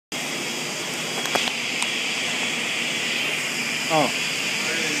Oh.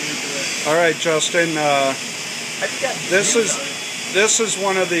 All right, Justin. This is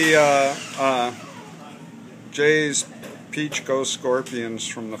one of the Jay's Peach Ghost Scorpions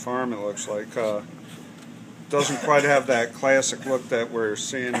from the farm. It looks like doesn't quite have that classic look that we're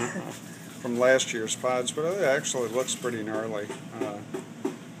seeing from last year's pods, but it actually looks pretty gnarly.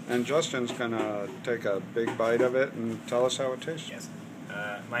 And Justin's gonna take a big bite of it and tell us how it tastes. Yes.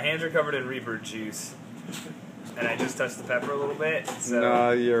 My hands are covered in Reaper juice, and I just touched the pepper a little bit. So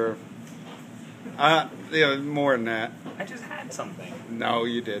No, you're. Yeah, more than that. I just had something. No,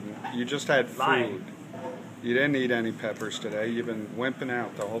 you didn't. You just had food. Lying. You didn't eat any peppers today. You've been wimping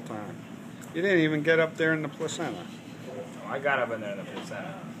out the whole time. You didn't even get up there in the placenta. Oh, I got up in there in the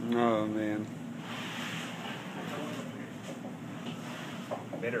placenta. Oh, man.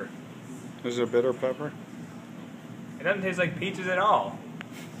 Bitter. Is it bitter pepper? It doesn't taste like peaches at all.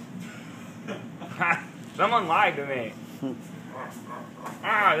 Someone lied to me.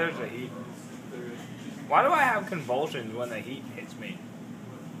 There's the heat. Why do I have convulsions when the heat hits me?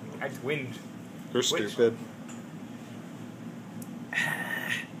 I twinge. You're stupid.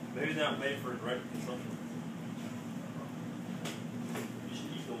 Maybe not made for direct consumption. You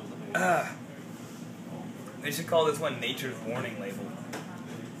should eat those. They should call this one Nature's Warning Label.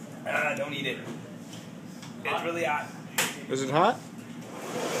 Don't eat it. It's really hot. Is it hot?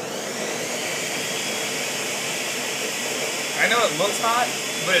 I know it looks hot,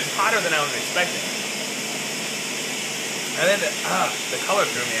 but it's hotter than I was expecting. And then the color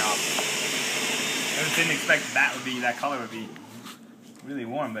threw me off. I just didn't expect that color would be really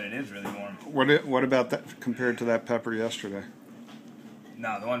warm, but it is really warm. What about that compared to that pepper yesterday?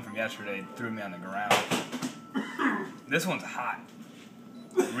 No, the one from yesterday threw me on the ground. This one's hot.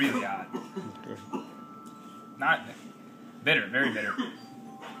 Really hot. Not bitter, very bitter.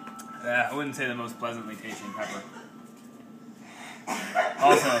 I wouldn't say the most pleasantly tasting pepper.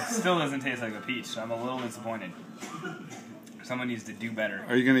 Also, still doesn't taste like a peach, so I'm a little disappointed. Someone needs to do better.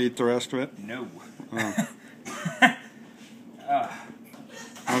 Are you going to eat the rest of it? No. Oh.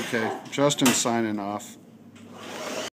 Okay, Justin's signing off.